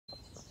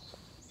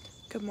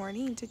Good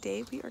morning.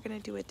 Today we are going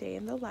to do a day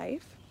in the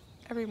life.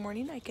 Every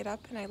morning I get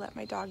up and I let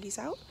my doggies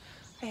out.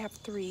 I have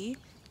 3.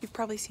 You've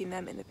probably seen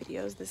them in the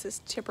videos. This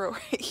is Chipper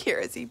right here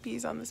as he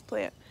pees on this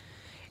plant.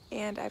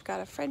 And I've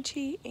got a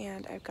Frenchie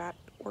and I've got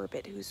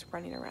Orbit who's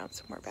running around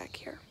somewhere back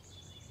here.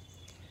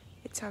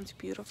 It sounds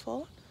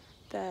beautiful.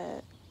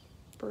 The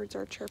birds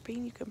are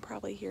chirping. You can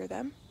probably hear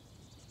them.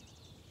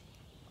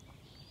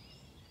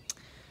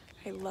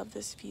 I love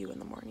this view in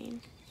the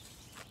morning.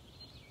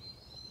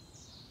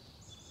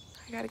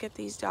 I gotta get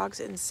these dogs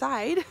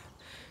inside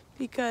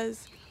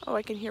because, oh,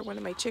 I can hear one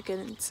of my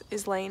chickens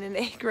is laying an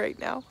egg right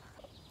now.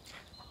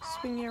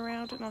 Swing you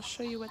around and I'll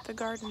show you what the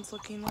garden's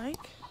looking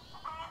like.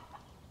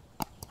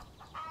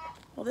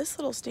 Well, this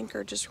little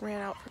stinker just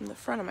ran out from the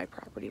front of my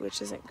property, which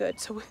isn't good.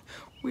 So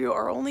we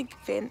are only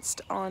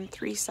fenced on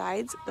 3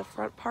 sides. The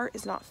front part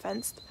is not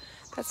fenced.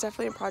 That's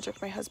definitely a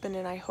project my husband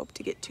and I hope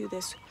to get to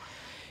this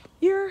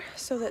year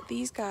so that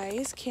these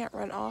guys can't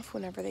run off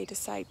whenever they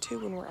decide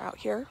to when we're out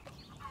here.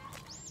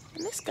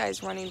 And this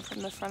guy's running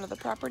from the front of the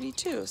property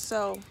too,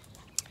 so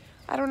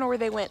I don't know where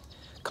they went.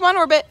 Come on,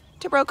 Orbit,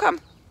 Tibro, come.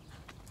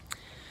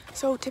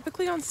 So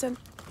typically on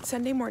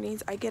Sunday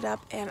mornings, I get up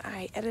and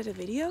I edit a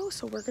video,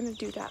 so we're gonna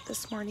do that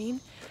this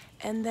morning.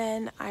 And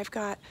then I've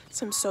got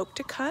some soap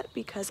to cut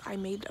because I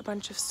made a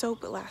bunch of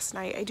soap last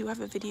night. I do have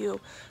a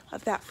video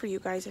of that for you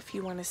guys if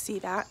you wanna see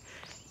that.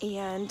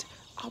 And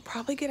I'll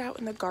probably get out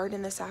in the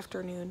garden this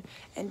afternoon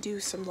and do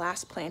some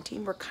last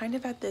planting. We're kind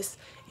of at this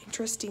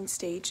interesting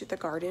stage of the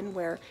garden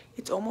where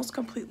it's almost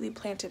completely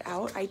planted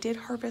out. I did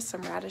harvest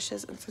some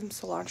radishes and some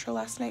cilantro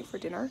last night for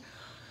dinner,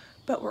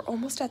 but we're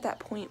almost at that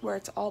point where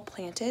it's all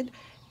planted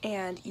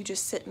and you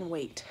just sit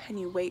and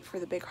you wait for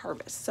the big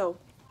harvest. So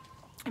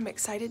I'm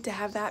excited to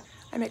have that.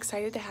 I'm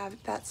excited to have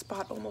that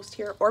spot almost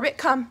here. Orbit,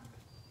 come!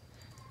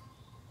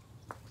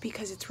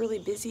 Because it's really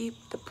busy,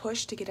 the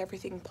push to get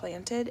everything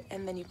planted,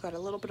 and then you've got a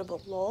little bit of a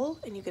lull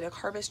and you get to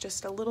harvest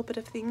just a little bit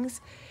of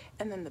things,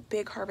 and then the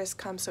big harvest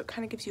comes, so it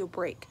kind of gives you a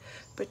break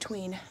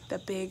between the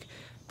big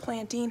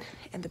planting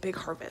and the big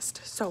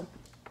harvest. So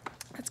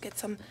let's get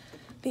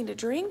something to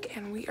drink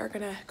and we are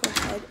gonna go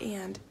ahead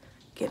and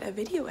get a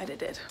video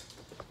edited.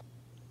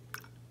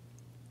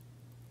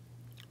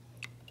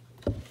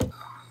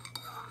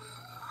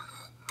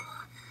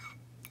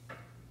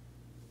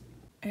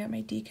 I got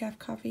my decaf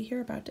coffee here,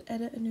 about to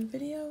edit a new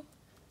video.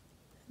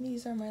 And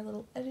these are my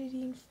little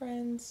editing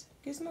friends.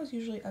 Gizmo's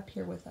usually up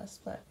here with us,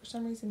 but for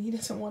some reason he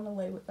doesn't want to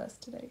lay with us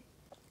today.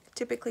 It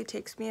typically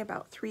takes me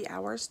about 3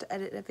 hours to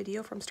edit a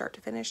video from start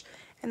to finish,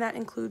 and that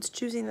includes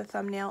choosing the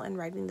thumbnail and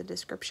writing the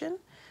description.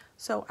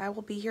 So I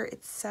will be here,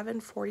 it's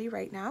 7:40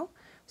 right now,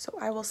 so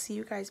I will see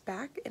you guys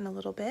back in a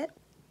little bit.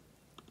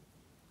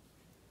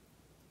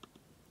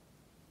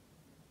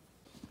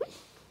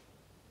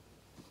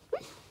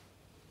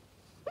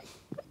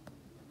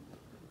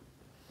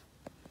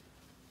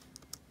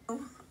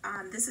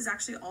 This is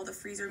actually all the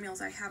freezer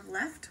meals I have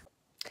left.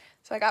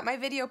 So I got my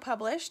video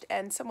published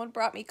and someone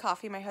brought me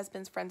coffee, my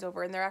husband's friends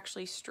over, and they're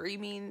actually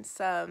streaming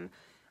some,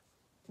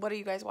 what are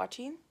you guys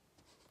watching?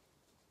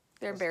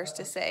 They're embarrassed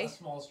to say. A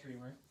small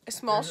streamer. A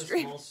small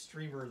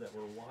streamer that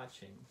we're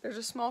watching. There's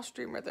a small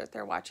streamer that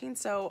they're watching.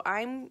 So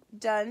I'm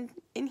done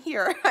in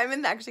here.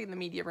 I'm actually in the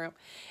media room.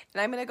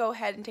 And I'm going to go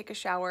ahead and take a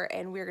shower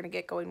and we're going to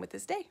get going with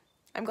this day.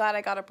 I'm glad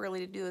I got up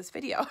early to do this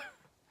video.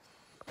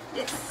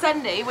 It's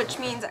Sunday, which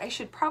means I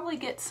should probably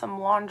get some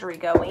laundry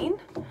going.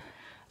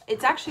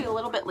 It's actually a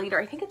little bit later.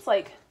 I think it's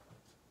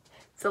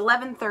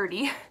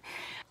 11:30.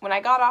 When I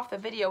got off the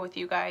video with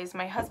you guys,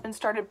 my husband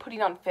started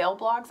putting on fail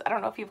blogs. I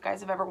don't know if you guys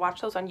have ever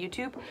watched those on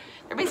YouTube.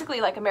 They're basically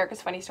like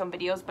America's Funniest Home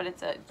Videos, but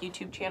it's a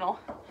YouTube channel.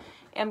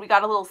 And we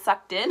got a little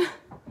sucked in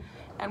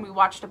and we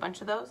watched a bunch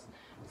of those.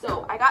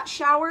 So I got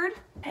showered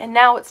and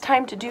now it's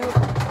time to do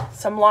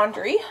some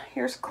laundry.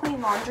 Here's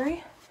clean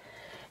laundry.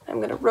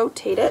 I'm gonna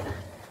rotate it.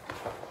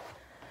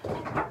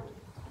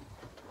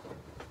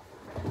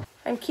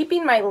 I'm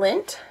keeping my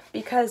lint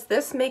because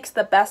this makes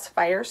the best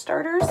fire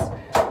starters.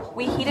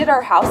 We heated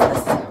our house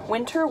this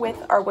winter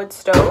with our wood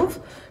stove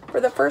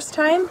for the first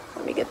time.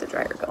 Let me get the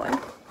dryer going.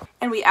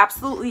 And we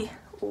absolutely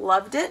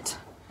loved it.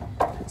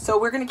 So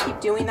we're gonna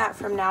keep doing that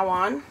from now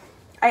on.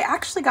 I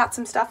actually got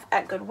some stuff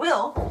at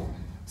Goodwill.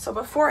 So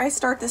before I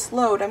start this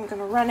load, I'm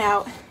gonna run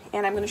out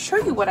and I'm gonna show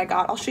you what I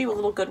got. I'll show you a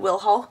little Goodwill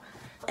haul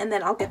and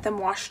then I'll get them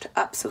washed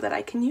up so that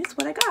I can use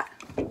what I got.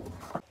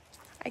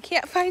 I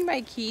can't find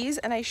my keys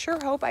and I sure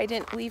hope I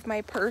didn't leave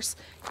my purse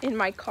in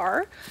my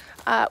car,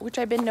 which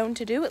I've been known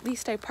to do. At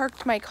least I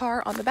parked my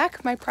car on the back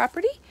of my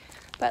property.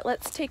 But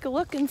let's take a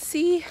look and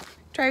see.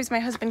 Drives my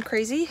husband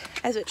crazy,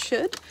 as it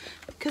should,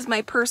 because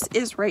my purse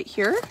is right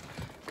here.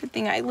 Good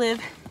thing I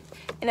live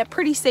in a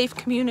pretty safe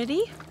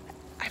community.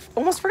 I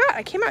almost forgot,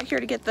 I came out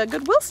here to get the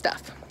Goodwill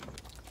stuff.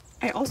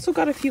 I also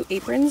got a few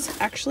aprons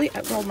actually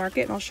at World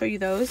Market and I'll show you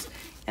those.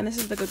 And this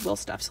is the Goodwill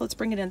stuff, so let's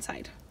bring it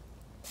inside.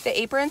 The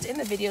aprons in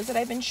the videos that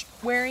I've been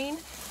wearing,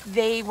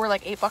 they were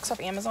like $8 off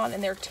Amazon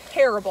and they're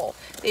terrible.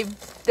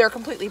 They're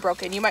completely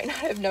broken. You might not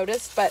have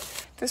noticed,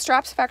 but the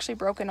straps have actually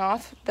broken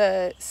off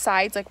the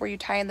sides, like where you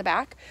tie in the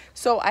back.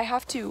 So I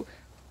have to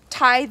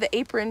tie the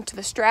apron to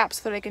the strap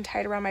so that I can tie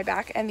it around my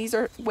back, and these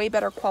are way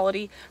better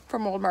quality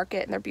from Old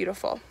Market, and they're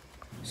beautiful.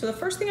 So the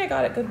first thing I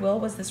got at Goodwill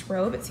was this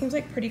robe. It seems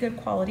like pretty good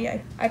quality.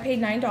 I paid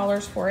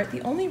 $9 for it.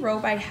 The only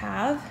robe I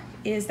have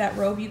is that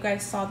robe you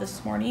guys saw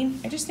this morning.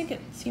 I just think it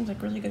seems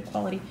like really good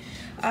quality.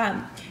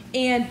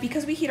 And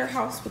because we heat our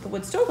house with a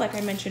wood stove, like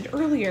I mentioned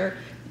earlier,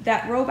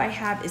 that robe I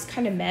have is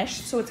kind of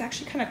mesh, so it's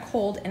actually kind of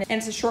cold, and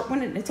it's a short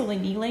one, and it's only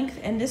knee length,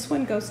 and this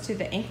one goes to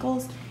the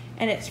ankles,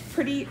 and it's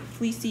pretty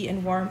fleecy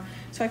and warm.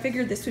 So I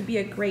figured this would be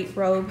a great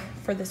robe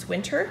for this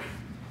winter.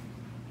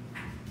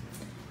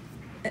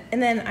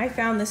 And then I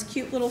found this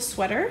cute little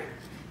sweater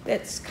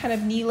that's kind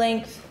of knee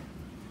length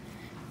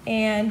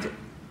and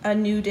a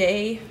New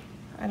Day.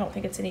 I don't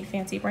think it's any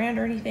fancy brand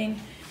or anything.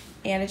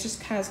 And it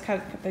just has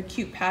kind of a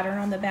cute pattern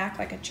on the back,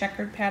 like a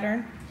checkered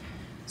pattern.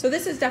 So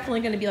this is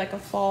definitely going to be like a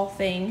fall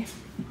thing.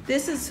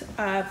 This is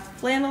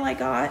flannel I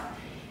got.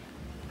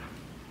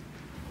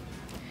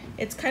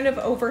 It's kind of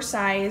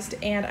oversized,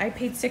 and I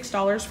paid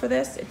 $6 for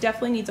this. It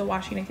definitely needs a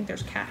washing. I think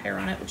there's cat hair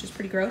on it, which is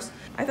pretty gross.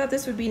 I thought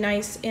this would be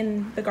nice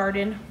in the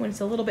garden when it's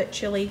a little bit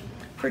chilly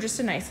for just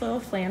a nice little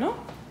flannel.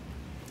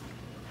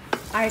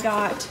 I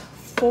got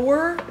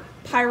 4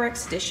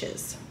 Pyrex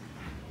dishes.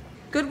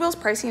 Goodwill's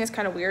pricing is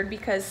kind of weird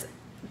because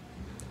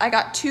I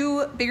got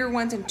 2 bigger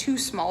ones and 2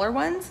 smaller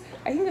ones.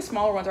 I think the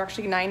smaller ones are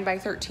actually 9 by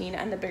 13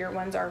 and the bigger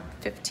ones are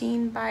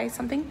 15 by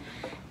something.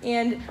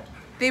 And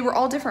they were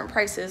all different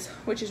prices,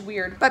 which is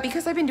weird. But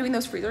because I've been doing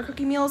those freezer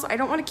cookie meals, I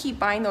don't want to keep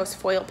buying those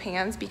foil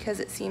pans because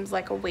it seems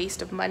like a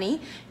waste of money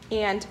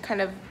and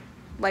kind of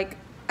like,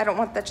 I don't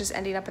want that just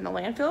ending up in the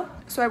landfill.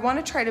 So I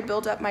want to try to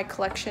build up my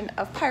collection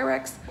of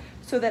Pyrex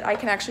so that I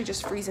can actually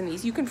just freeze in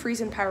these. You can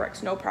freeze in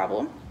Pyrex, no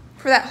problem.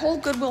 For that whole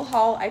Goodwill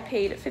haul, I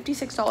paid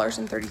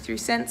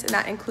 $56.33, and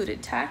that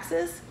included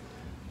taxes.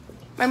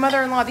 My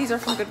mother-in-law, these are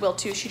from Goodwill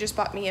too. She just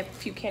bought me a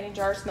few canning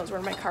jars, and those were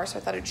in my car, so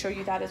I thought I'd show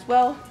you that as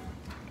well.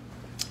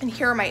 And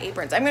here are my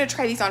aprons. I'm gonna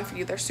try these on for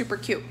you. They're super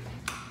cute.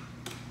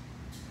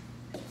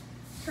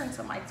 Turn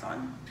some lights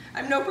on.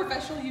 I'm no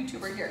professional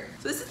YouTuber here.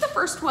 So this is the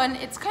first one.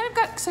 It's kind of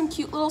got some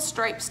cute little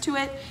stripes to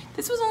it.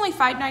 This was only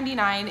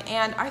 $5.99,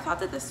 and I thought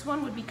that this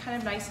one would be kind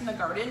of nice in the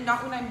garden.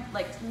 Not when I'm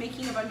like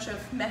making a bunch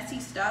of messy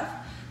stuff,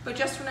 but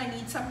just when I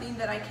need something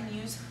that I can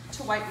use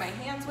to wipe my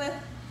hands with.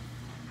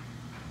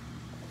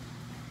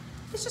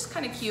 It's just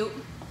kind of cute.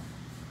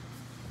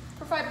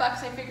 For $5,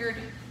 I figured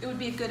it would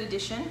be a good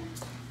addition.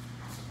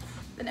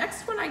 The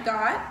next one I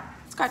got,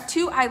 it's got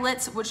 2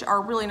 eyelets, which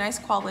are really nice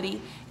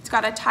quality. It's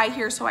got a tie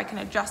here so I can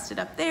adjust it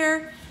up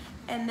there.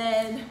 And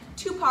then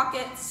 2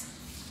 pockets,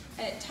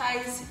 and it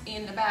ties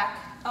in the back.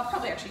 I'll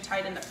probably actually tie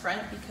it in the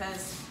front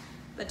because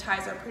the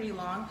ties are pretty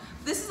long.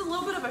 This is a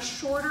little bit of a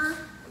shorter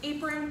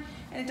apron,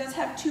 and it does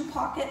have 2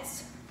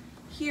 pockets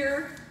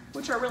here,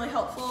 which are really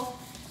helpful.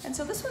 And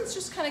so this one's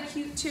just kind of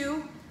cute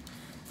too.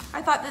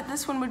 I thought that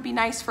this one would be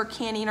nice for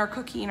canning or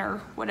cooking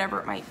or whatever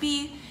it might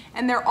be.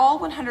 And they're all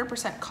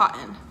 100%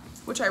 cotton,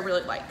 which I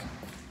really like.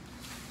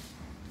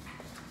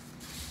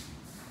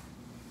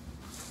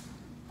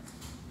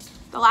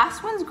 The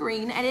last one's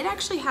green, and it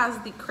actually has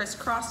the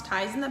crisscross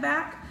ties in the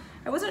back.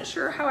 I wasn't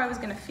sure how I was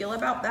gonna feel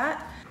about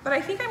that, but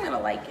I think I'm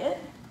gonna like it.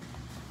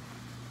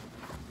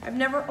 I've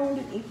never owned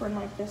an apron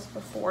like this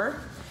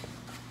before.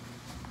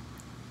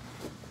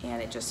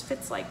 And it just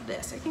fits like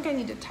this. I think I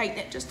need to tighten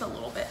it just a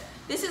little bit.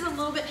 This is a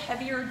little bit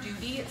heavier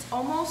duty. It is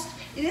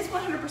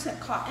 100%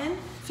 cotton.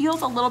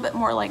 Feels a little bit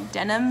more like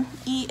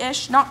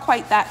denim-y-ish. Not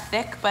quite that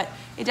thick, but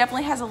it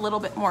definitely has a little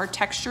bit more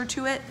texture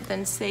to it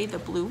than say the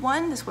blue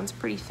one. This one's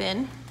pretty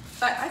thin.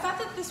 But I thought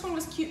that this one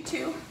was cute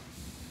too.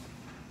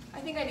 I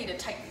think I need to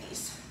tighten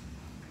these.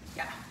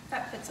 Yeah,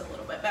 that fits a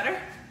little bit better.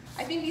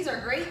 I think these are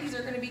great. These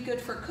are gonna be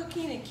good for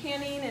cooking and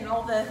canning and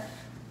all the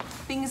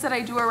things that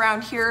I do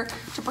around here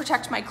to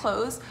protect my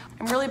clothes.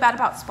 I'm really bad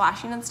about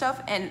splashing and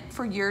stuff, and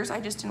for years I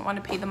just didn't want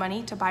to pay the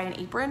money to buy an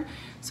apron,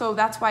 so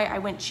that's why I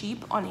went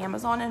cheap on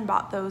Amazon and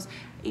bought those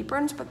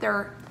aprons, but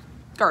they're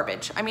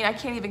garbage. I mean, I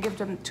can't even give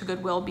them to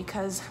Goodwill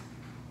because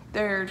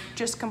they're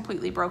just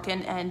completely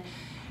broken, and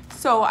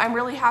so I'm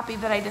really happy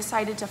that I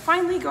decided to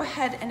finally go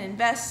ahead and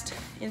invest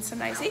in some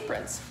nice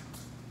aprons.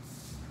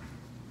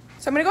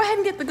 So I'm gonna go ahead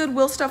and get the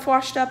Goodwill stuff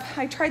washed up.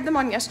 I tried them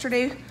on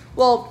yesterday.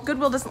 Well,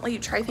 Goodwill doesn't let you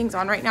try things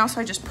on right now, so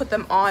I just put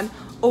them on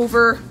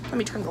over, let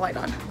me turn the light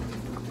on,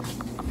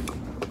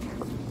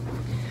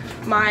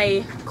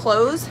 my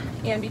clothes.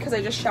 And because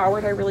I just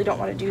showered, I really don't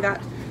want to do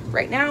that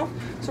right now.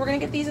 So we're gonna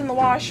get these in the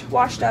wash,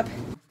 washed up.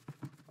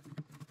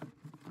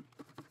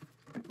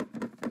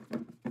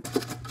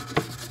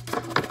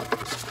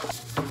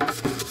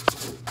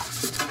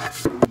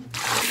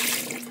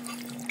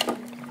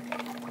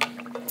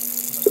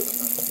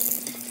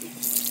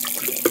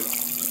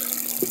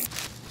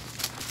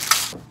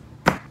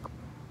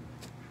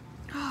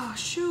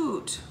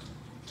 Shoot.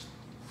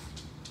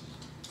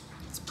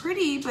 It's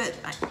pretty, but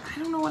I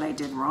don't know what I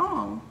did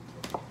wrong.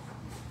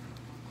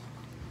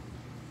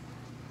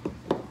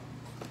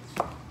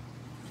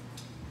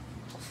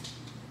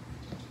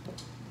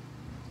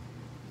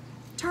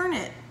 Turn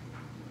it.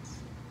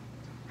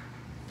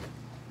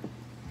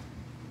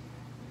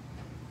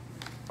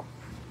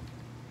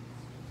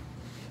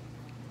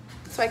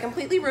 So I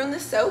completely ruined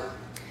this soap.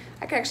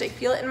 I can actually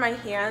feel it in my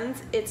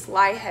hands. It's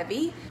lye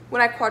heavy.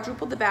 When I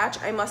quadrupled the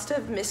batch, I must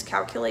have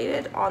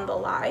miscalculated on the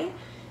lye,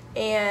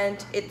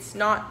 and it's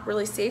not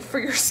really safe for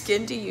your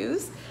skin to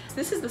use.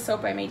 This is the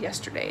soap I made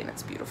yesterday, and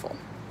it's beautiful.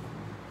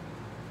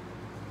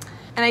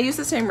 And I used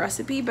the same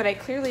recipe, but I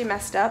clearly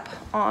messed up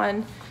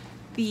on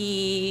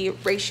the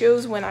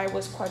ratios when I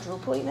was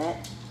quadrupling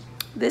it.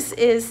 This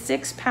is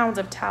 6 pounds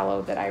of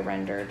tallow that I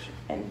rendered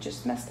and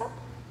just messed up.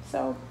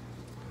 So,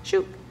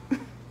 shoot.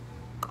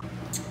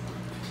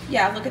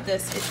 Yeah, look at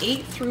this. It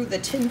ate through the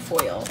tin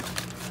foil.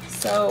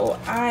 So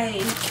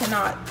I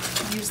cannot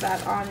use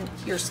that on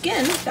your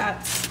skin.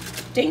 That's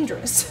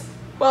dangerous.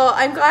 Well,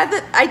 I'm glad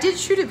that I did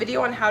shoot a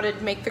video on how to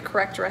make the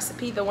correct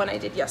recipe, the one I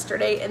did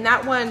yesterday, and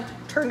that one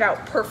turned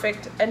out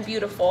perfect and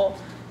beautiful.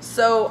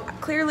 So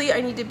clearly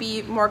I need to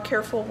be more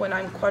careful when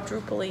I'm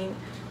quadrupling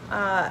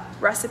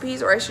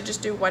recipes, or I should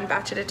just do one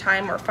batch at a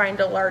time or find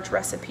a large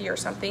recipe or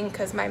something,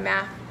 because my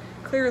math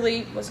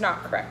clearly was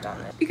not correct on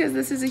this. Because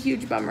this is a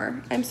huge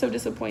bummer. I'm so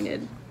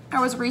disappointed. I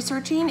was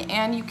researching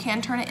and you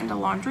can turn it into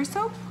laundry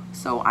soap,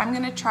 so I'm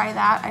gonna try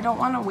that. I don't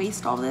want to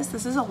waste all this.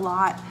 This is a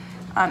lot.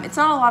 It's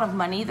not a lot of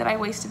money that I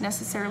wasted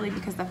necessarily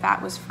because the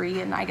fat was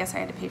free, and I guess I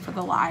had to pay for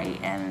the lye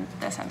and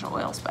the essential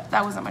oils, but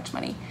that wasn't much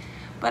money.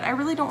 But I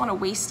really don't want to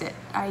waste it.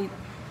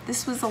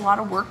 This was a lot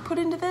of work put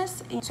into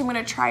this, so I'm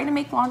gonna try to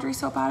make laundry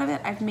soap out of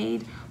it. I've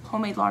made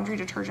homemade laundry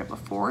detergent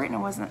before and it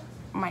wasn't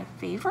my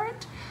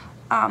favorite.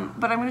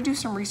 But I'm gonna do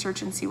some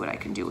research and see what I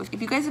can do.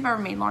 If you guys have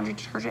ever made laundry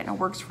detergent and it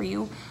works for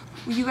you,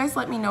 will you guys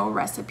let me know a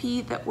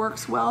recipe that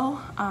works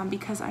well?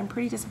 Because I'm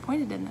pretty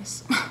disappointed in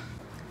this.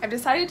 I've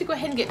decided to go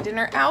ahead and get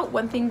dinner out.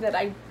 One thing that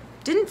I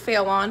didn't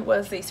fail on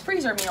was these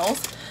freezer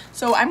meals.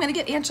 So I'm gonna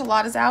get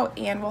enchiladas out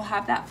and we'll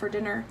have that for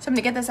dinner. So I'm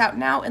gonna get this out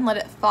now and let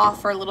it thaw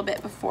for a little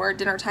bit before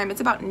dinner time.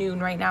 It's about noon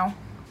right now.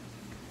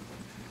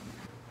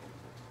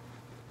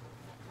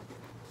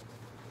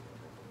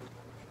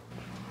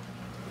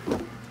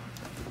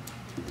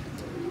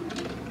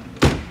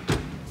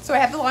 So I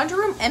have the laundry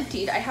room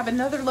emptied. I have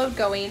another load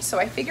going, so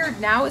I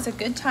figured now is a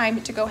good time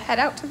to go head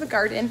out to the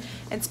garden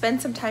and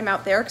spend some time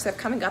out there because I've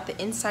come and got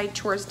the inside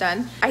chores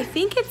done. I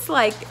think it's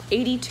like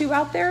 82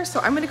 out there,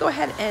 so I'm gonna go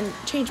ahead and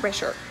change my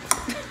shirt.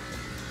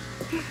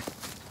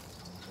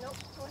 Nope,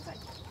 go inside.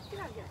 Get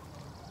out of here.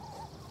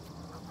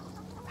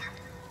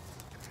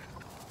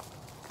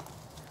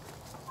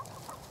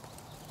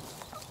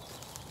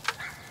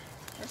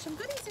 There's some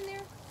goodies in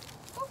there.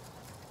 Oh.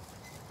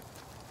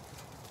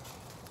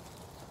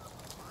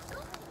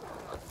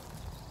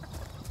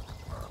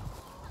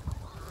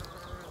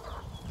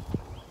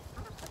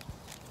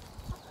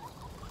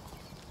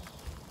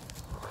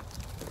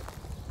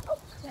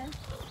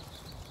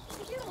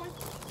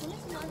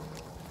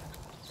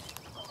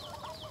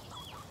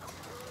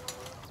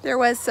 There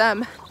was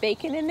some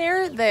bacon in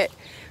there that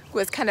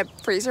was kind of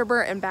freezer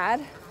burnt and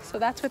bad, so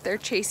that's what they're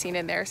chasing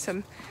in there,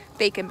 some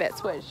bacon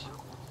bits, which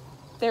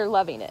they're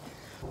loving it.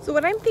 So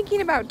what I'm thinking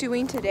about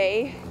doing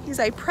today is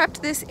I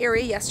prepped this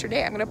area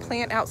yesterday. I'm gonna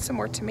plant out some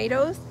more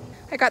tomatoes.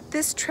 I got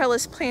this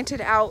trellis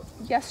planted out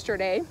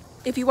yesterday.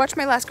 If you watched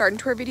my last garden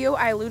tour video,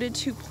 I alluded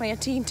to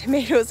planting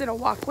tomatoes in a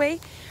walkway,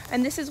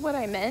 and this is what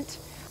I meant.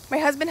 My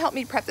husband helped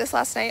me prep this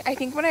last night. I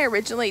think when I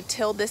originally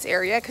tilled this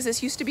area, because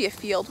this used to be a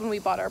field when we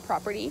bought our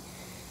property,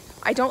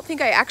 I don't think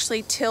I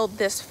actually tilled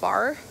this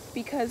far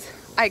because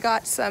I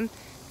got some,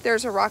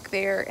 there's a rock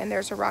there and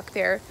there's a rock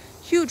there,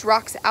 huge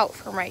rocks out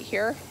from right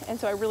here. And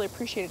so I really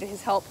appreciated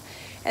his help.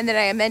 And then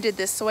I amended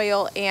this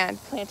soil and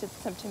planted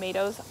some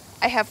tomatoes.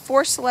 I have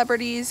 4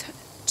 celebrities,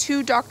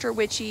 2 Dr.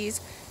 Witchies,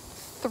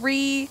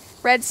 3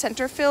 red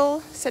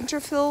centerfill.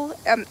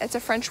 It's a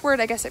French word.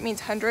 I guess it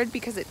means 100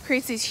 because it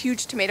creates these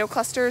huge tomato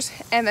clusters,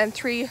 and then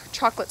 3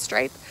 chocolate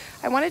stripe.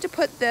 I wanted to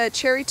put the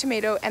cherry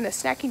tomato and the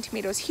snacking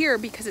tomatoes here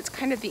because it's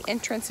kind of the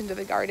entrance into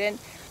the garden.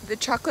 The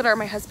chocolate are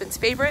my husband's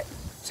favorite.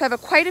 So I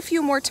have quite a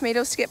few more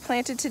tomatoes to get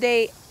planted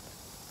today.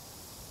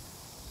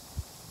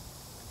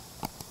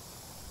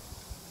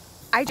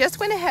 I just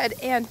went ahead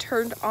and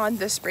turned on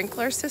the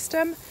sprinkler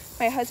system.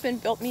 My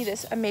husband built me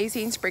this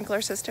amazing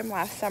sprinkler system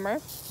last summer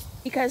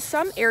because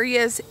some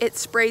areas it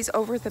sprays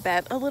over the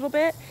bed a little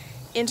bit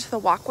into the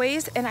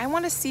walkways, and I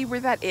want to see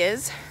where that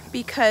is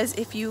because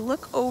if you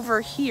look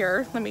over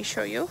here, let me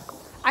show you.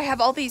 I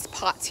have all these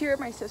pots here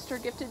my sister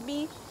gifted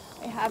me.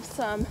 I have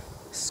some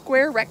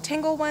square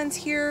rectangle ones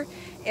here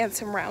and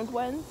some round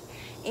ones,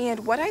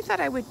 and what I thought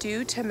I would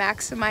do to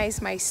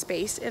maximize my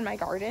space in my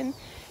garden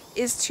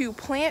is to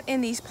plant in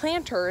these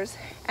planters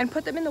and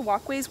put them in the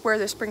walkways where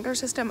the sprinkler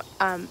system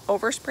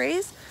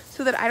oversprays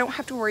so that I don't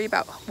have to worry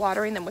about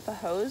watering them with a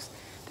hose.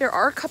 There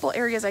are a couple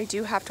areas I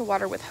do have to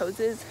water with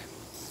hoses.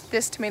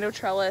 This tomato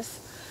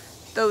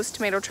trellis, those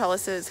tomato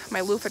trellises,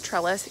 my loofah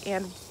trellis,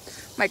 and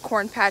my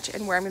corn patch,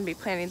 and where I'm going to be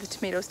planting the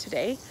tomatoes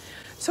today.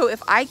 So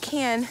if I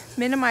can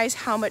minimize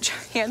how much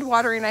hand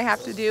watering I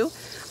have to do,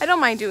 I don't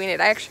mind doing it.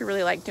 I actually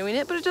really like doing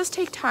it, but it does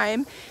take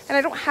time, and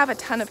I don't have a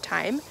ton of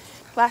time.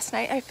 Last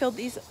night I filled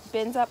these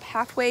bins up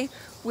halfway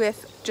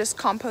with just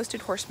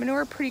composted horse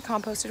manure,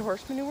 pre-composted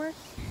horse manure.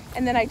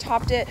 And then I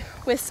topped it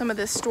with some of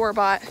this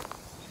store-bought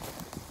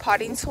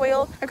potting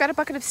soil. I've got a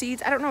bucket of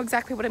seeds. I don't know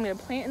exactly what I'm going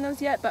to plant in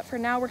those yet, but for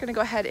now we're going to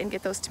go ahead and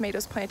get those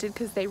tomatoes planted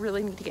because they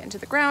really need to get into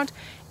the ground,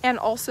 and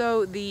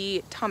also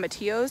the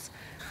tomatillos.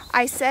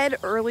 I said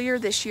earlier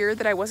this year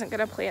that I wasn't going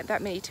to plant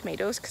that many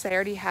tomatoes because I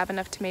already have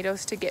enough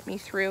tomatoes to get me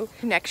through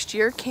next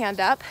year canned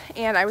up,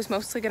 and I was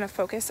mostly going to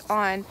focus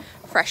on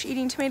fresh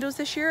eating tomatoes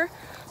this year.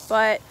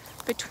 But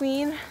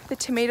between the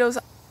tomatoes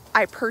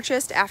I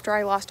purchased after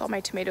I lost all my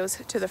tomatoes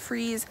to the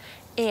freeze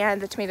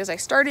and the tomatoes I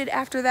started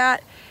after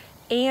that,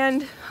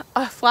 and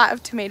a flat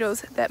of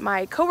tomatoes that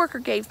my coworker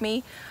gave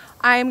me,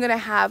 I'm gonna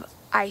have,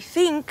 I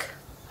think,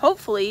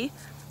 hopefully,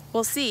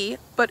 we'll see,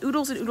 but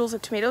oodles and oodles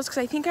of tomatoes, because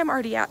I think I'm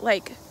already at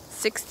like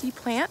 60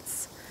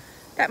 plants.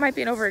 That might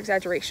be an over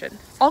exaggeration.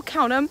 I'll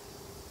count them,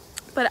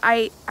 but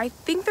I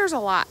think there's a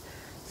lot.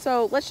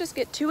 So let's just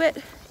get to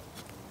it.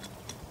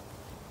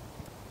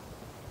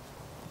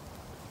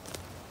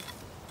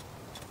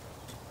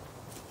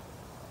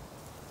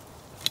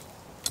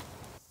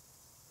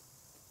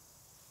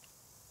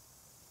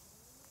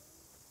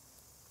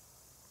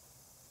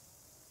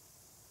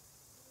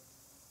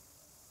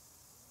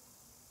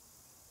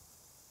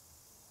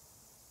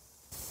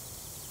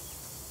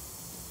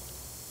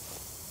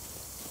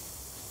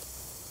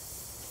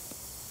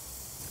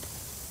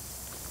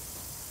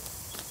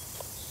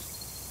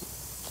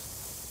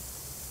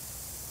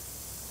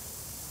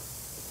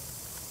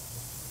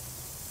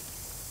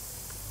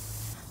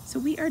 So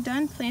we are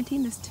done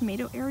planting this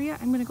tomato area.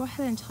 I'm gonna go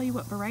ahead and tell you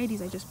what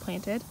varieties I just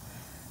planted.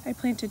 I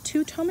planted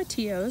 2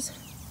 tomatillos,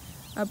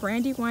 a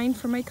Brandywine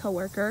from my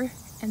coworker,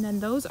 and then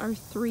those are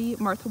 3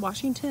 Martha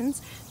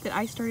Washingtons that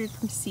I started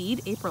from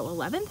seed April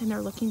 11th, and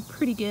they're looking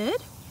pretty good.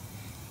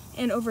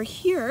 And over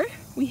here,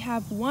 we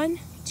have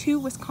 2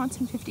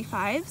 Wisconsin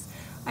 55s.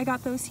 I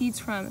got those seeds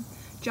from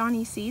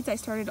Johnny Seeds. I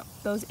started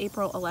those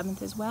April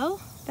 11th as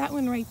well. That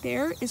one right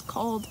there is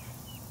called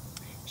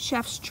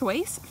Chef's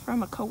Choice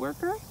from a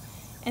coworker.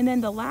 And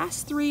then the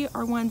last 3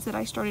 are ones that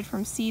I started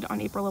from seed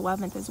on April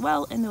 11th as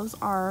well, and those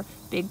are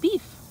Big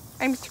Beef.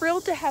 I'm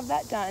thrilled to have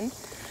that done.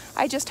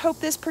 I just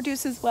hope this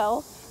produces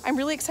well. I'm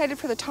really excited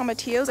for the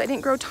tomatillos. I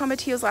didn't grow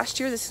tomatillos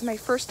last year. This is my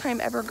first time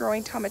ever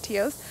growing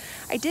tomatillos.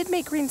 I did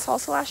make green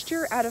salsa last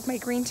year out of my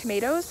green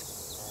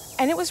tomatoes,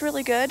 and it was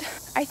really good.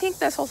 I think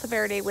the salsa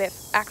verde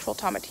with actual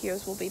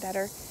tomatillos will be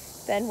better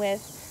than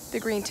with the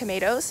green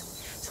tomatoes.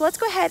 So let's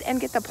go ahead and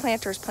get the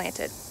planters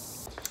planted.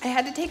 I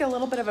had to take a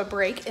little bit of a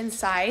break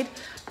inside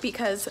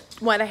because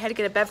 1, I had to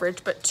get a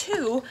beverage, but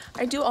 2,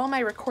 I do all my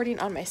recording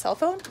on my cell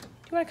phone. Do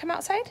you want to come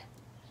outside?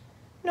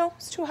 No,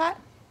 it's too hot.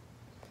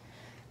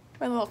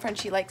 My little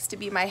Frenchie likes to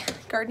be my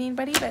gardening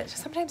buddy, but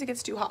sometimes it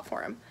gets too hot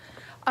for him.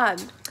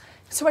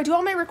 So I do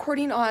all my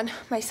recording on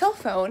my cell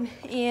phone,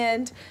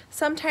 and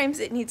sometimes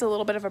it needs a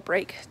little bit of a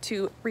break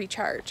to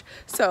recharge.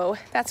 So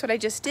that's what I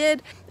just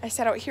did. I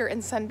sat out here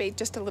and sunbathed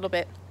just a little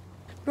bit.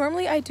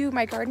 Normally I do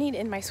my gardening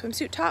in my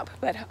swimsuit top,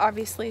 but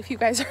obviously if you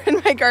guys are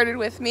in my garden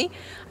with me,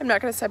 I'm not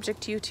going to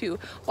subject you to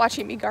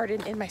watching me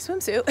garden in my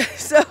swimsuit.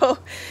 So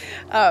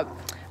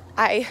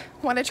I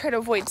want to try to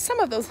avoid some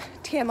of those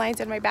tan lines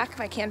in my back if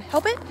I can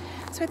help it.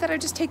 So I thought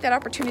I'd just take that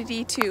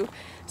opportunity to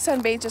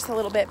sunbathe just a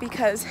little bit,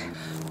 because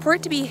for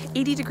it to be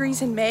 80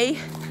 degrees in May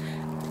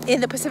in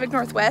the Pacific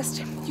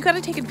Northwest, you got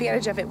to take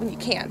advantage of it when you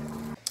can.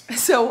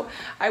 So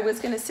I was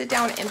going to sit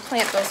down and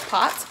plant those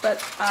pots,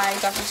 but I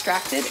got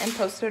distracted and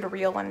posted a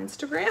reel on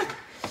Instagram.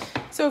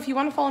 So if you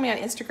want to follow me on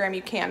Instagram,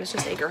 you can. It's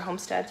just Azure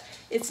Homestead.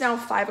 It's now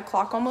 5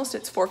 o'clock almost.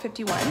 It's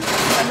 4:51.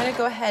 I'm going to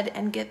go ahead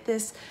and get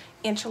this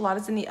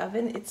enchiladas in the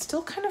oven. It's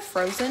still kind of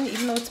frozen,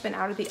 even though it's been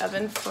out of the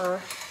oven for,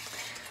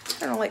 I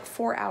don't know, like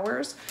 4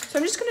 hours. So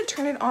I'm just going to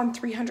turn it on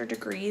 300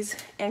 degrees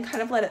and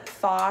kind of let it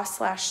thaw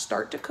 /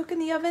 start to cook in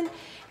the oven.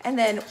 And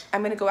then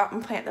I'm going to go out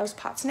and plant those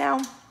pots now.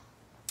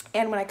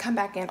 And when I come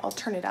back in, I'll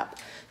turn it up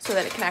so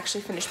that it can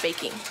actually finish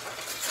baking.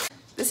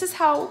 This is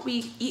how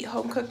we eat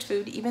home-cooked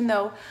food. Even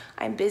though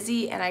I'm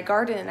busy and I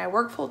garden and I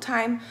work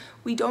full-time,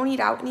 we don't eat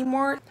out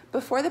anymore.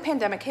 Before the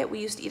pandemic hit, we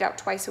used to eat out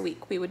twice a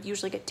week. We would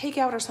usually get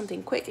takeout or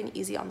something quick and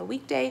easy on the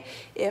weekday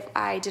if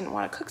I didn't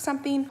want to cook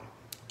something.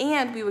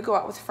 And we would go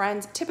out with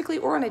friends, typically,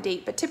 or on a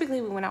date, but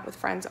typically we went out with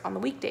friends on the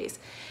weekdays.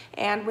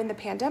 And when the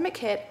pandemic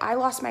hit, I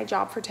lost my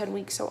job for 10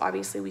 weeks, so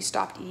obviously we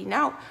stopped eating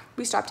out.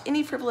 We stopped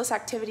any frivolous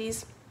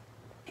activities,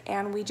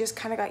 and we just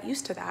kind of got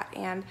used to that.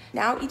 And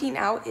now eating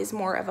out is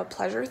more of a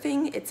pleasure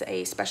thing. It's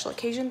a special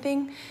occasion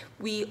thing.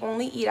 We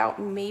only eat out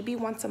maybe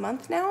once a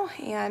month now,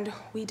 and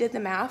we did the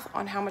math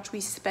on how much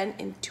we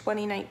spent in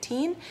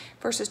 2019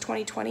 versus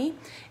 2020,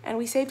 and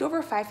we saved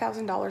over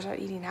 $5,000 on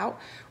eating out.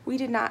 We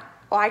did not,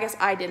 well, I guess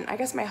I didn't. I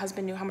guess my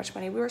husband knew how much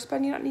money we were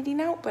spending on eating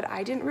out, but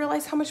I didn't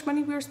realize how much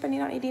money we were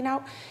spending on eating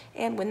out.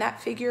 And when that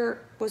figure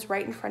was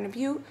right in front of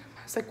you,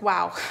 I was like,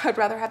 wow, I'd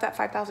rather have that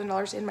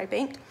 $5,000 in my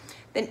bank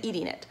than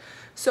eating it.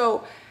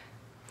 So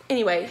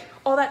anyway,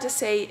 all that to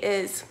say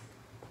is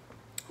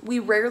we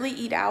rarely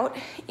eat out,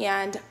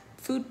 and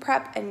food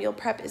prep and meal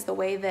prep is the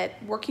way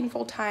that working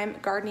full-time,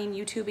 gardening,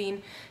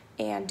 YouTubing,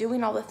 and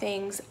doing all the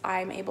things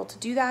I'm able to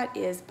do that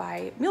is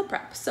by meal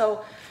prep.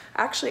 So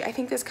actually, I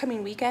think this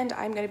coming weekend,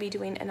 I'm gonna be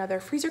doing another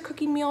freezer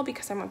cooking meal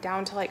because I'm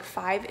down to like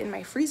 5 in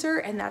my freezer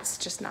and that's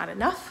just not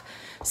enough.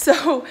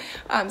 So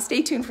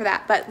stay tuned for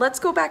that. But let's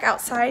go back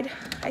outside.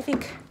 I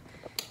think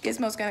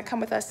Gizmo's gonna come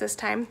with us this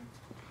time.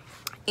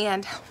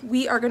 And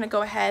we are gonna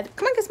go ahead,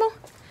 come on Gizmo.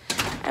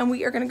 And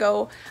we are gonna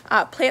go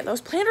plant those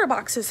planter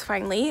boxes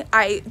finally.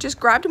 I just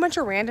grabbed a bunch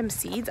of random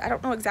seeds. I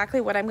don't know exactly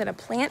what I'm gonna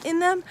plant in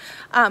them,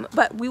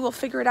 but we will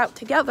figure it out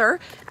together.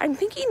 I'm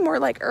thinking more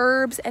like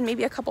herbs and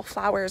maybe a couple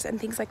flowers and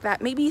things like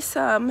that. Maybe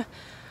some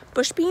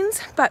bush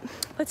beans, but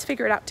let's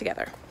figure it out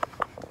together.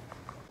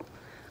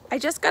 I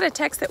just got a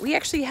text that we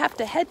actually have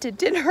to head to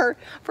dinner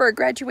for a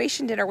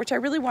graduation dinner, which I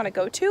really want to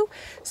go to.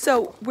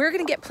 So we're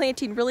gonna get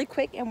planting really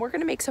quick and we're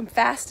gonna make some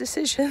fast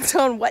decisions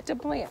on what to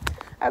plant.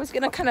 I was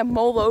gonna kind of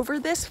mull over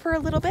this for a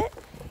little bit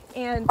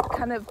and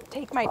kind of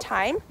take my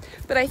time,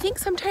 but I think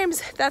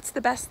sometimes that's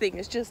the best thing,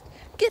 is just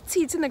get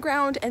seeds in the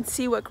ground and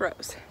see what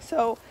grows.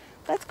 So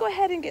let's go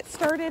ahead and get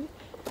started.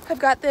 I've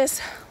got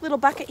this little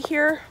bucket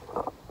here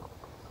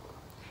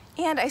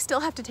and I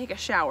still have to take a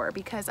shower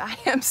because I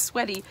am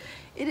sweaty.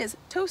 It is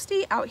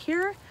toasty out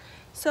here.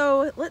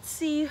 So let's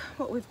see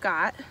what we've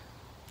got.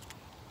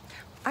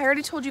 I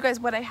already told you guys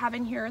what I have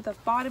in here. The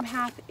bottom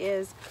half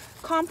is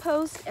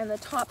compost and the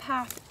top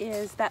half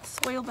is that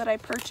soil that I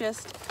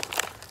purchased.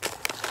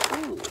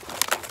 Ooh.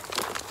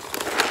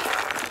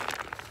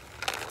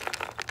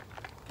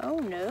 Oh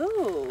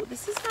no,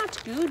 this is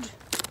not good.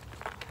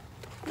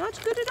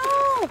 Not good at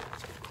all.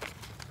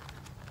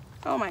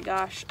 Oh my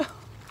gosh.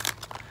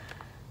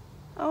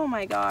 Oh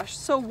my gosh.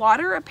 So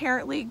water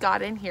apparently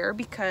got in here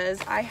because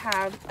I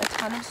have a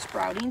ton of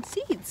sprouting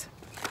seeds.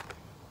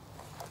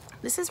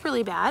 This is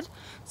really bad.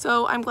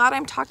 So I'm glad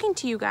I'm talking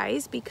to you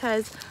guys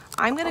because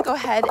I'm gonna go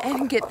ahead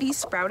and get these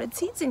sprouted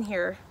seeds in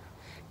here.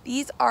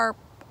 These are,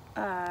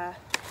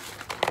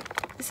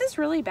 this is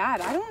really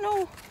bad. I don't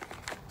know.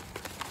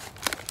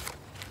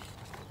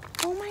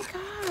 Oh my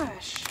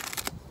gosh.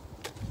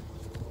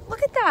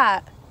 Look at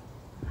that.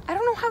 I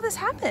don't know how this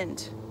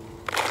happened.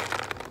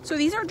 So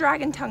these are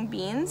dragon tongue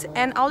beans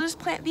and I'll just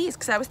plant these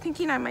because I was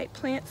thinking I might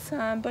plant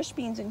some bush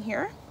beans in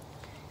here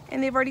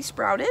and they've already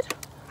sprouted.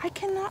 I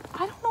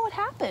don't know what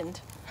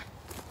happened.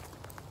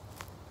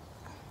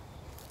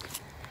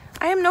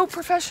 I am no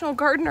professional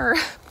gardener,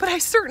 but I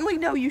certainly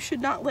know you should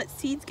not let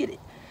seeds get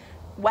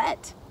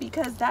wet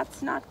because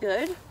that's not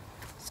good.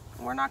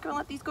 We're not gonna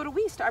let these go to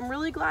waste. I'm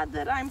really glad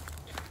that I'm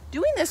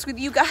doing this with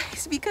you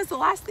guys because the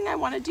last thing I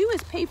wanna do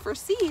is pay for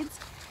seeds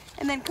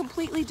and then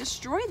completely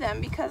destroy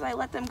them because I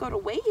let them go to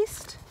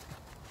waste.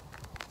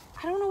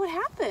 I don't know what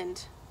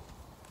happened.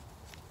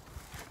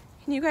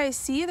 Can you guys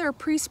see they're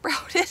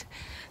pre-sprouted?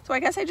 So I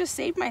guess I just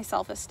saved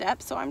myself a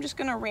step. So I'm just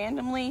gonna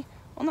randomly,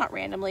 well not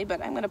randomly,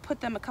 but I'm gonna put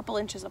them a couple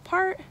inches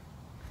apart.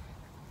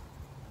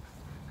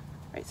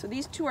 All right, so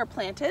these two are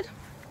planted.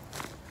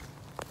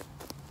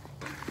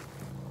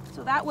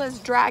 So that was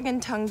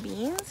dragon tongue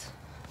beans.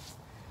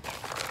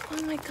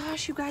 Oh my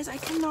gosh, you guys, I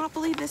cannot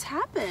believe this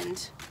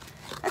happened.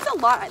 That's a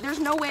lot. There's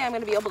no way I'm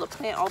going to be able to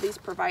plant all these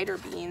provider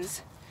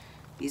beans.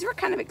 These were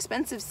kind of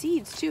expensive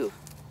seeds too.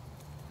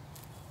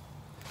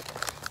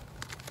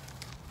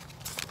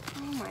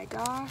 Oh my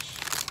gosh.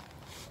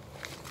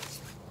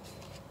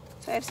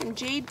 So I have some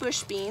jade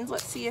bush beans.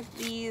 Let's see if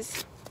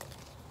these,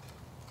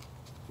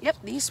 yep,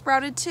 these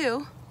sprouted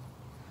too.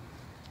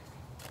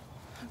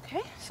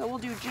 Okay, so we'll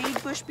do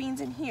jade bush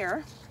beans in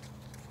here.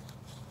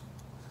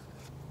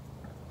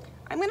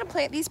 I'm gonna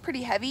plant these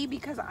pretty heavy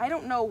because I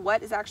don't know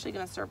what is actually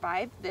gonna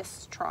survive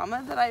this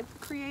trauma that I've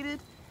created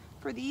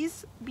for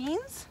these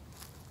beans.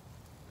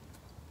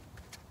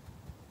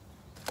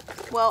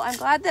 Well, I'm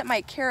glad that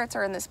my carrots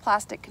are in this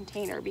plastic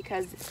container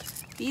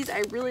because these, I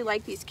really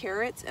like these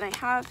carrots and I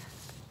have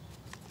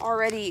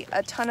already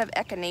a ton of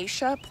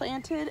echinacea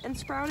planted and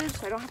sprouted,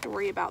 so I don't have to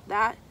worry about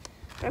that.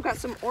 But I've got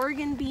some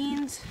Oregon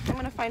beans. I'm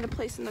gonna find a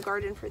place in the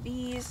garden for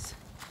these.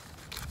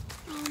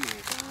 Oh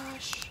my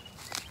gosh.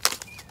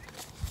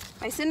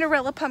 My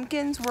Cinderella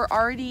pumpkins were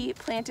already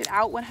planted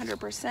out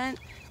 100%.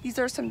 These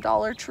are some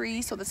Dollar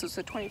Tree, so this was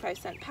a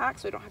 25-cent pack,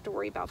 so I don't have to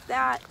worry about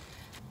that.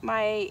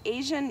 My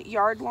Asian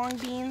yard-long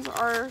beans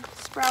are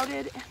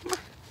sprouted.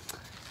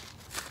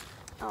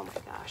 Oh my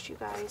gosh, you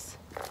guys.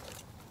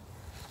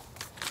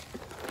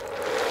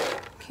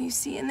 Can you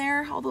see in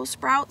there all those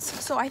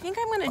sprouts? So I think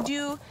I'm gonna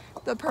do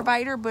the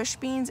provider bush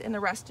beans in the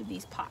rest of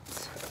these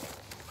pots.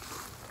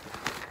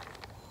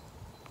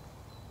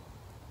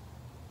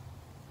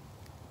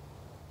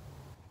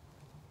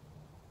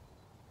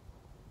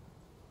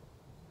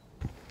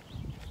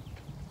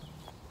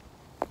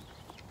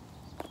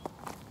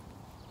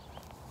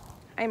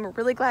 I'm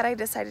really glad I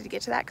decided to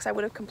get to that because I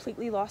would have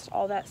completely lost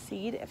all that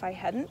seed if I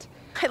hadn't.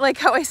 I like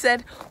how I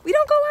said, we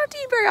don't go out to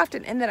eat very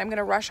often, and then I'm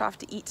gonna rush off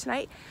to eat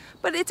tonight.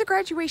 But it's a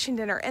graduation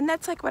dinner, and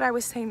that's like what I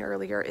was saying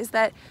earlier, is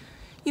that,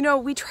 you know,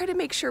 we try to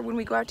make sure when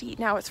we go out to eat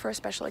now it's for a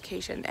special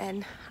occasion,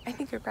 and I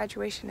think your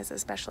graduation is a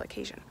special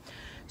occasion.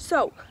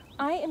 So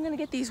I am gonna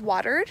get these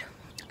watered.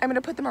 I'm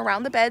gonna put them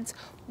around the beds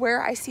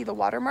where I see the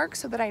water marks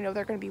so that I know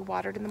they're gonna be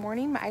watered in the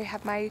morning. I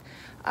have my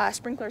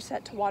sprinkler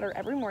set to water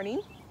every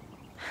morning.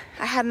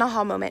 I had an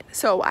aha moment.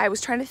 So I was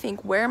trying to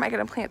think, where am I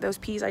gonna plant those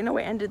peas? I know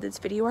I ended this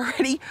video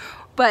already,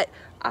 but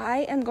I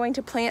am going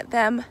to plant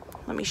them.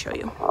 Let me show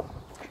you.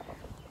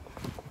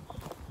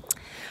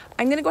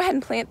 I'm gonna go ahead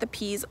and plant the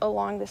peas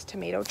along this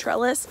tomato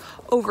trellis.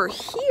 Over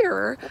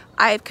here,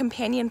 I've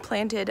companion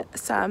planted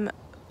some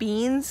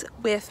beans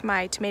with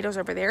my tomatoes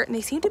over there, and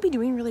they seem to be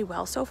doing really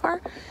well so far.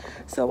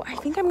 So I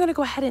think I'm gonna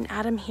go ahead and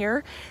add them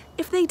here.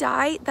 If they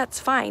die, that's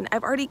fine.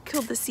 I've already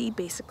killed the seed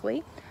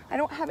basically. I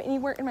don't have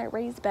anywhere in my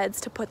raised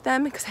beds to put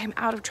them because I'm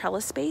out of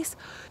trellis space.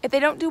 If they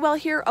don't do well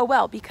here, oh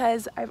well,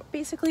 because I've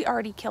basically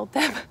already killed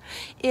them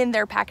in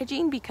their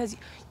packaging, because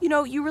you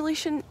know, you really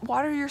shouldn't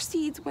water your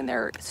seeds when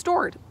they're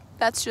stored.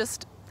 That's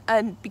just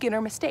a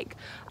beginner mistake.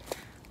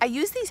 I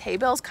use these hay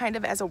bales kind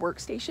of as a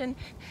workstation.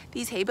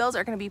 These hay bales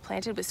are going to be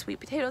planted with sweet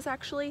potatoes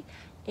actually,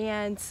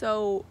 and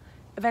so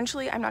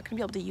eventually I'm not going to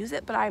be able to use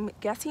it, but I'm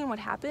guessing what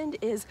happened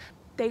is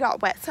they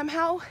got wet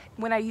somehow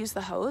when I used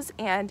the hose,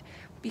 and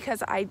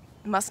because I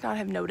must not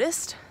have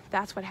noticed,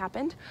 that's what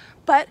happened.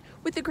 But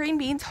with the green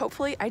beans,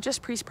 hopefully I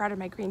just pre-sprouted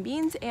my green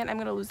beans and I'm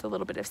gonna lose a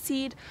little bit of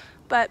seed,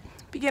 but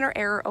beginner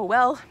error, oh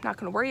well. I'm not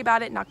gonna worry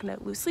about it, not gonna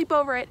lose sleep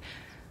over it.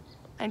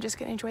 I'm just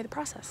gonna enjoy the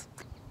process.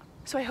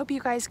 So I hope you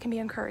guys can be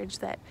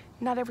encouraged that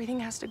not everything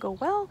has to go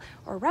well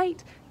or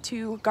right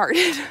to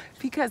garden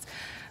because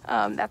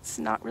that's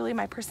not really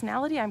my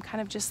personality. I'm kind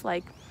of just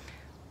like,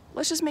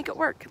 let's just make it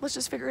work. Let's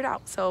just figure it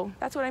out. So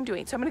that's what I'm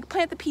doing. So I'm gonna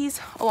plant the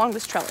peas along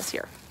this trellis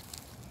here.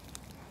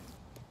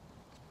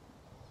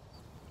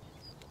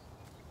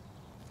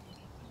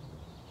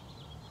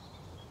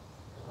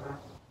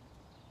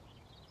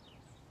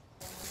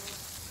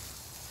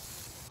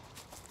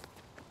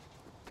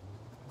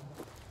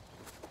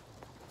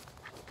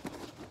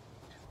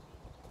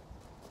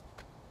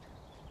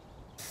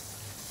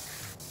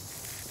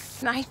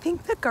 And I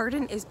think the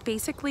garden is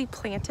basically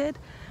planted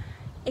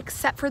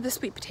except for the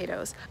sweet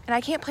potatoes. And I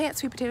can't plant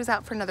sweet potatoes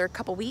out for another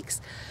couple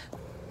weeks.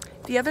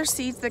 The other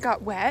seeds that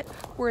got wet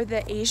were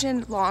the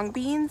Asian long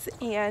beans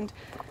and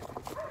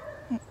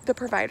the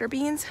provider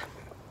beans.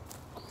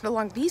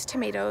 Along these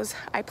tomatoes,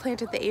 I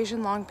planted the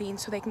Asian long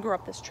beans so they can grow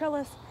up this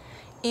trellis,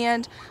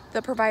 and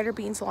the provider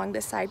beans along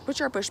this side,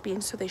 which are bush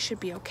beans, so they should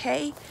be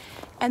okay.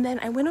 And then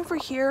I went over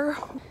here.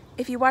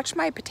 If you watch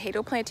my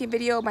potato planting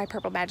video, my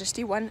Purple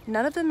Majesty one,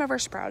 none of them ever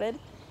sprouted.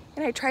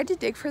 And I tried to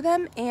dig for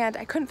them and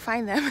I couldn't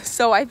find them.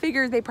 So I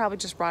figured they probably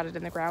just rotted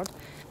in the ground.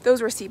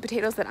 Those were seed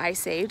potatoes that I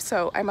saved,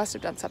 so I must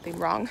have done something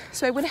wrong.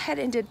 So I went ahead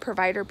and did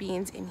provider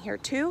beans in here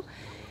too.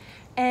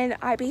 And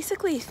I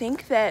basically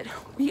think that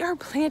we are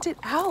planted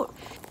out.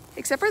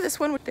 Except for this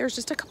one, there's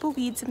just a couple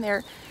weeds in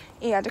there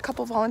and a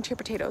couple volunteer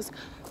potatoes.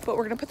 But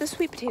we're gonna put the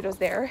sweet potatoes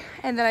there.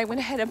 And then I went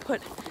ahead and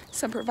put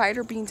some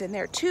provider beans in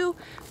there too,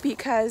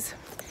 because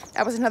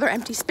that was another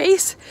empty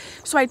space.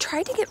 So I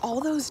tried to get all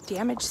those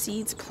damaged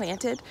seeds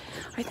planted.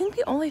 I think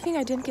the only thing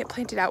I didn't get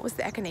planted out was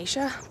the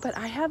echinacea, but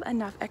I have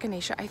enough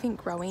echinacea, I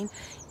think, growing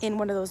in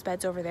one of those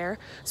beds over there.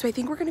 So I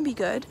think we're gonna be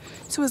good.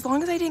 So as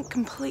long as I didn't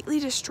completely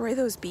destroy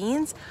those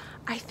beans,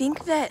 I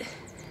think that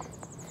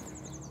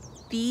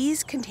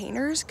these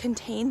containers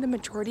contain the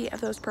majority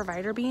of those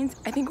provider beans.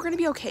 I think we're gonna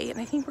be okay, and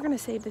I think we're gonna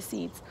save the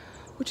seeds,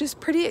 which is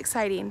pretty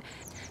exciting.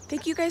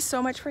 Thank you guys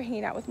so much for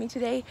hanging out with me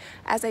today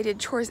as I did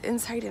chores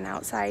inside and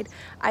outside.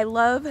 I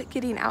love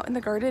getting out in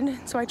the garden,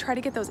 so I try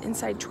to get those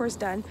inside chores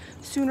done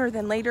sooner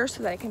than later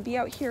so that I can be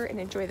out here and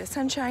enjoy the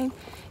sunshine.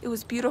 It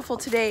was beautiful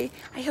today.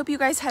 I hope you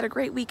guys had a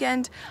great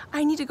weekend.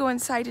 I need to go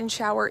inside and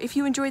shower. If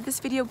you enjoyed this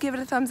video, give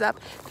it a thumbs up.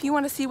 If you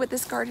want to see what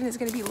this garden is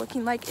going to be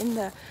looking like in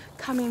the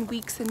coming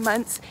weeks and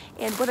months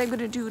and what I'm going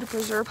to do to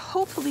preserve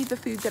hopefully the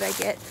food that I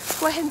get,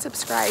 go ahead and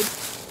subscribe.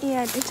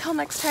 And until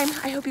next time,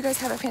 I hope you guys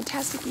have a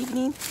fantastic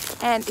evening.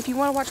 And if you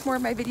want to watch more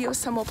of my videos,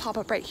 some will pop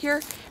up right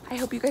here. I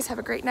hope you guys have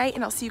a great night,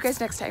 and I'll see you guys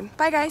next time.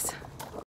 Bye, guys.